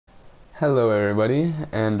Hello everybody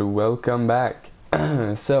and welcome back.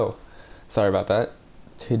 Sorry about that.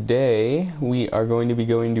 Today we are going to be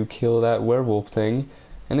going to kill that werewolf thing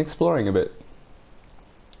and exploring a bit.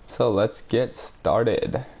 So let's get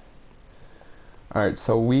started. Alright,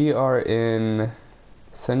 so we are in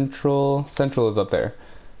Central. Central is up there.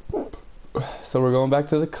 So we're going back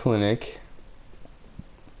to the clinic.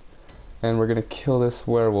 And we're gonna kill this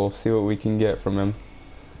werewolf, see what we can get from him.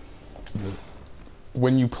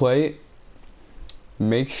 When you play,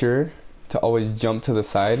 make sure to always jump to the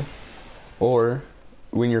side, or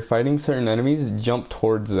when you're fighting certain enemies, jump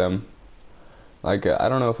towards them. Like, I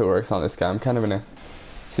don't know if it works on this guy. I'm kind of gonna,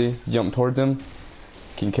 see, jump towards him,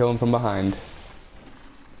 can kill him from behind.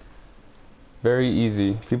 Very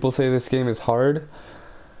easy. People say this game is hard.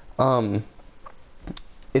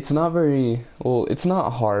 It's not very, well, it's not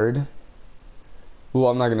hard. Well,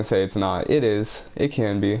 I'm not gonna say it's not. It is. It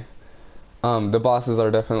can be. The bosses are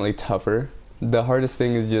definitely tougher. The hardest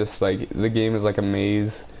thing is just like the game is like a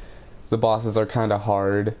maze. The bosses are kind of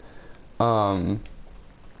hard.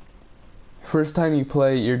 First time you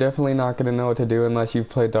play, you're definitely not gonna know what to do unless you've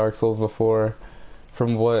played Dark Souls before.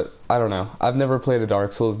 From what, I don't know. I've never played a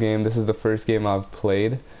Dark Souls game. This is the first game I've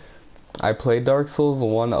played. I played Dark Souls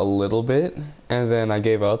 1 a little bit, and then I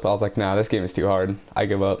gave up. I was like, nah, this game is too hard. I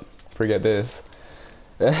give up. Forget this.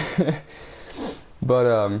 But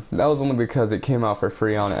that was only because it came out for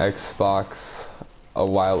free on Xbox a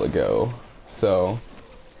while ago. So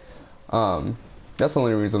that's the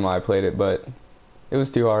only reason why I played it, but it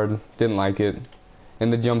was too hard. Didn't like it.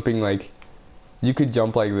 And the jumping, like, you could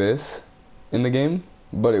jump like this in the game,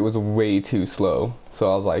 but it was way too slow.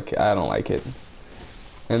 So I was like, I don't like it.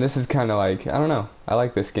 And this is kind of like, I don't know. I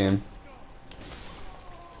like this game.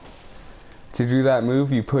 To do that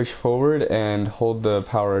move, you push forward and hold the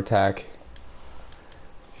power attack.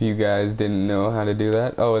 If you guys didn't know how to do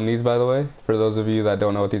that. Oh, and these, by the way, for those of you that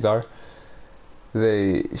don't know what these are,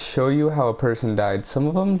 they show you how a person died. Some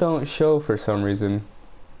of them don't show for some reason.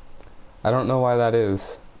 I don't know why that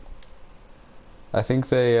is. I think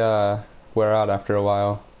they wear out after a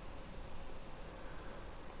while.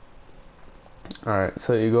 Alright,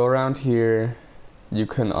 so you go around here. You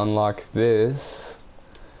can unlock this.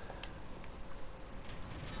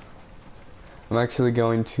 I'm actually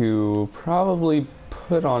going to probably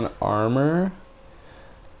put on armor.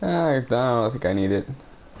 I don't think I need it.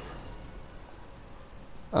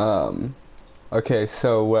 Okay,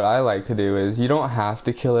 so what I like to do is, you don't have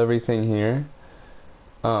to kill everything here.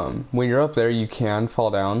 When you're up there, you can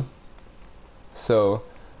fall down. So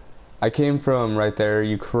I came from right there.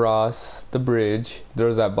 You cross the bridge.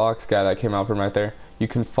 There's that box guy that came out from right there. You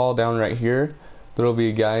can fall down right here. There'll be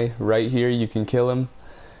a guy right here. You can kill him.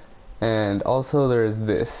 And also there's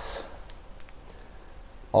this.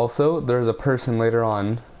 Also, there's a person later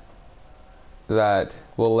on that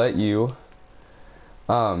will let you.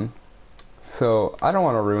 So I don't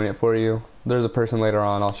want to ruin it for you. There's a person later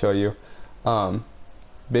on, I'll show you.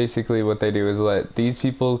 Basically what they do is let these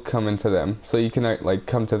people come into them. So you can like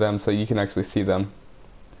come to them so you can actually see them.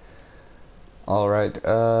 Alright,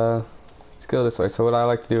 let's go this way. So what I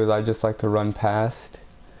like to do is I just like to run past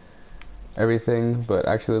everything, but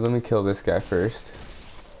actually let me kill this guy first.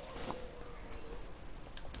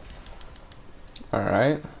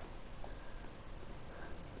 Alright.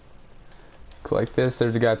 Like this.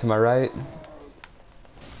 There's a guy to my right.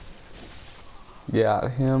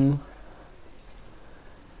 Got him.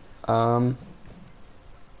 Alright,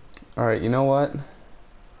 you know what?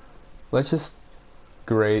 Let's just...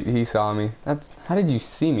 Great, he saw me. That's... How did you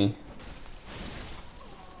see me?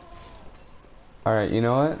 Alright, you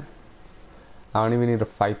know what? I don't even need to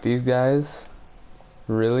fight these guys.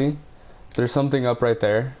 Really? There's something up right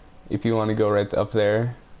there. If you want to go right up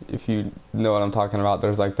there. If you know what I'm talking about,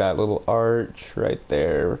 there's like that little arch right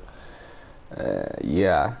there.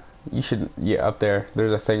 Yeah, you should, yeah, up there.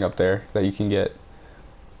 There's a thing up there that you can get.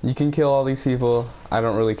 You can kill all these people. I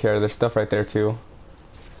don't really care. There's stuff right there too.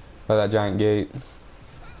 By that giant gate.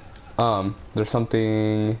 There's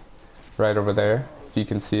something right over there, if you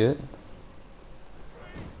can see it.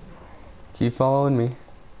 Keep following me.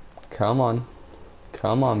 Come on.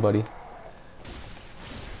 Come on, buddy.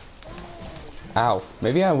 Ow.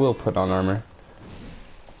 Maybe I will put on armor.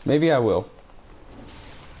 Maybe I will.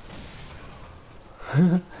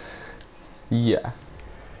 Yeah.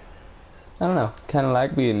 I don't know. Kind of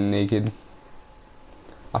like being naked.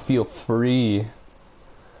 I feel free.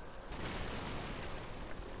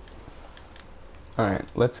 Alright,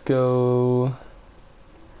 let's go.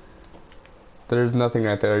 There's nothing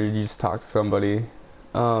right there. You just talk to somebody.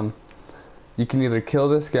 You can either kill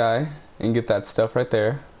this guy and get that stuff right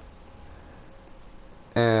there.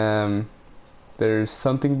 There's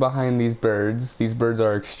something behind these birds. These birds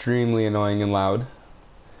are extremely annoying and loud.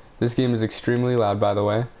 This game is extremely loud, by the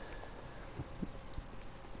way.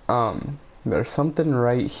 There's something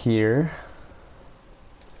right here.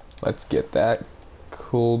 Let's get that.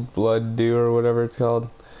 Cold blood dew or whatever it's called.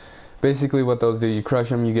 Basically what those do, you crush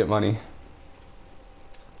them, you get money.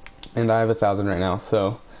 And I have 1,000 right now,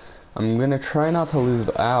 so I'm gonna try not to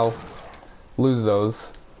lose those.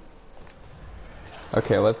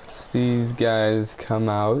 Okay, let's these guys come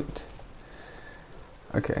out.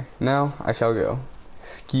 Okay, now I shall go.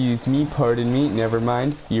 Excuse me, pardon me, never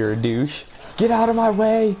mind, you're a douche. Get out of my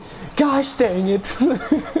way! Gosh dang it!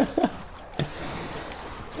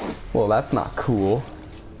 Well, that's not cool.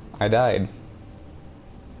 I died.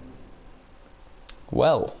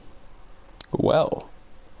 Well,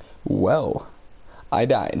 I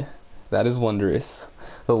died. That is wondrous.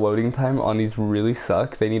 The loading time on these really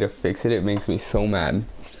suck. They need to fix it. It makes me so mad.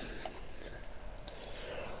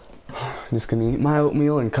 I'm just gonna eat my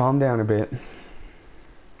oatmeal and calm down a bit.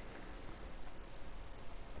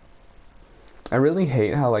 I really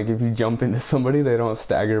hate how, like, if you jump into somebody, they don't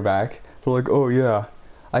stagger back. They're like, oh yeah,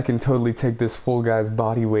 I can totally take this full guy's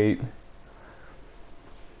body weight.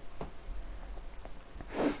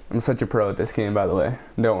 I'm such a pro at this game, by the way.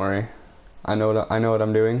 Don't worry. I know what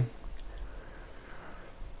I'm doing.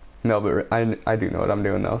 No, but I do know what I'm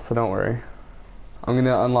doing though, so don't worry. I'm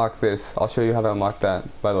gonna unlock this. I'll show you how to unlock that,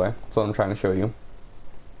 by the way. That's what I'm trying to show you.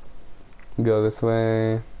 Go this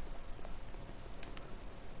way.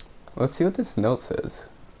 Let's see what this note says.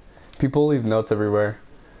 People leave notes everywhere.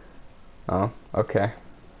 Oh, okay.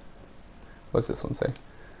 What's this one say?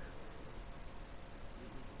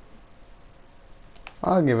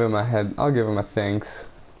 I'll give him a thanks.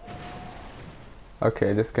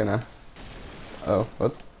 Okay, just gonna, oh,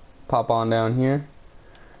 whoops. Pop on down here.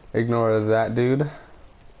 Ignore that dude.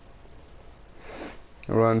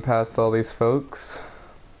 Run past all these folks.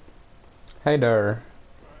 Hey there.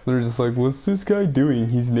 They're just like, what's this guy doing?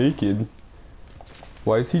 He's naked.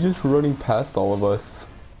 Why is he just running past all of us?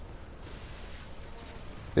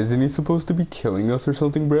 Isn't he supposed to be killing us or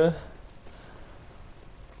something, bruh?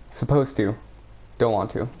 Supposed to. Don't want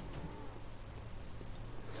to.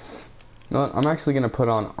 No, I'm actually gonna put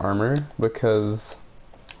on armor because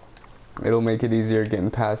it'll make it easier getting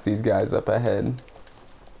past these guys up ahead.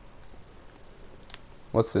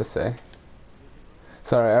 What's this say?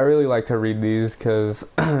 Sorry, I really like to read these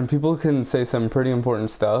because people can say some pretty important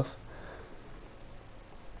stuff.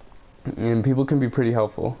 And people can be pretty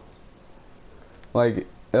helpful. Like,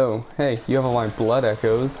 oh, hey, you have a line, blood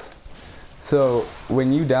echoes. So,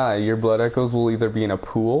 when you die, your blood echoes will either be in a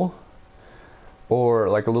pool or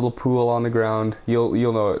like a little pool on the ground. You'll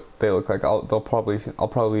know what they look like. I'll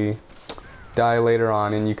probably die later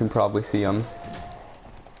on and you can probably see them.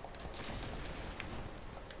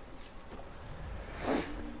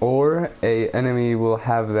 Or a enemy will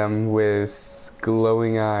have them with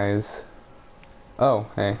glowing eyes. Oh,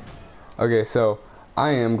 hey. Okay, so I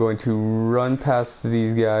am going to run past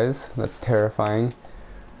these guys. That's terrifying.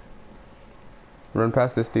 Run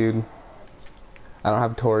past this dude. I don't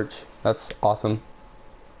have a torch. That's awesome.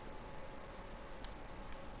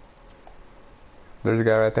 There's a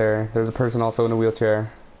guy right there. There's a person also in a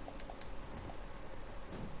wheelchair.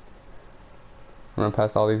 Run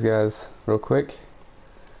past all these guys real quick.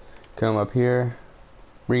 Come up here.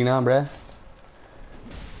 Bring it on, bruh.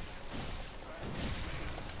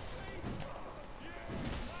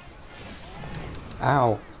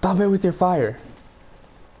 Ow. Stop it with your fire.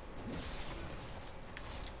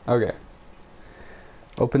 Okay.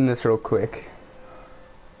 Open this real quick.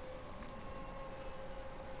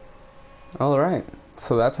 Alright.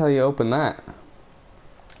 So that's how you open that.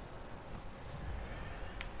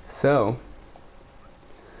 So,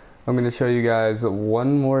 I'm going to show you guys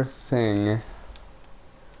one more thing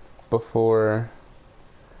before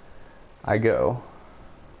I go.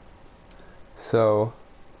 So,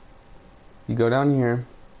 you go down here.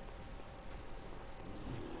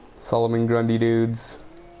 Solomon Grundy dudes.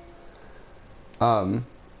 I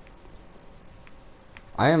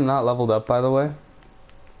am not leveled up, by the way.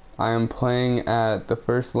 I am playing at the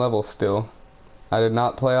first level still. I did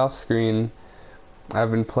not play off screen.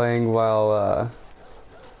 I've been playing while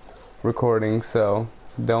recording, so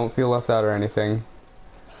don't feel left out or anything.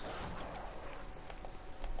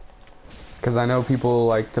 Because I know people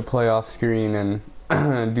like to play off screen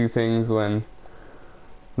and do things when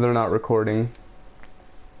they're not recording.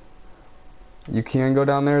 You can go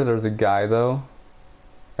down there. There's a guy though.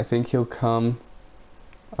 I think he'll come.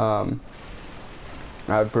 I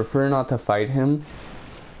would prefer not to fight him,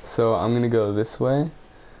 so I'm gonna go this way.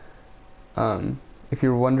 if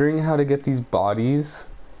you're wondering how to get these bodies,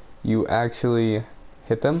 you actually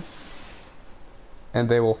hit them and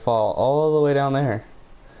they will fall all the way down there.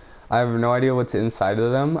 I have no idea what's inside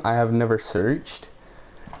of them. I have never searched,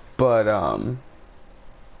 but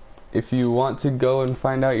if you want to go and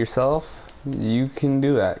find out yourself, you can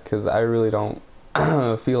do that, because I really don't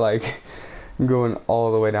feel like going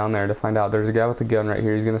all the way down there to find out. There's a guy with a gun right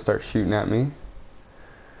here. He's gonna start shooting at me,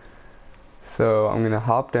 so I'm gonna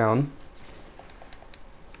hop down,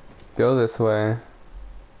 go this way,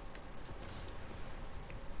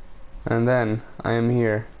 and then I am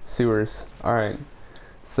here. Sewers. Alright,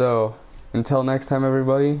 so until next time,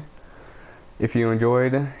 everybody, if you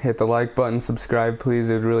enjoyed, hit the like button, subscribe please,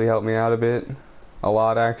 it would really help me out a bit, a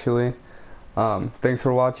lot actually. Thanks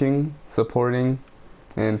for watching, supporting,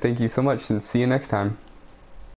 and thank you so much, and see you next time.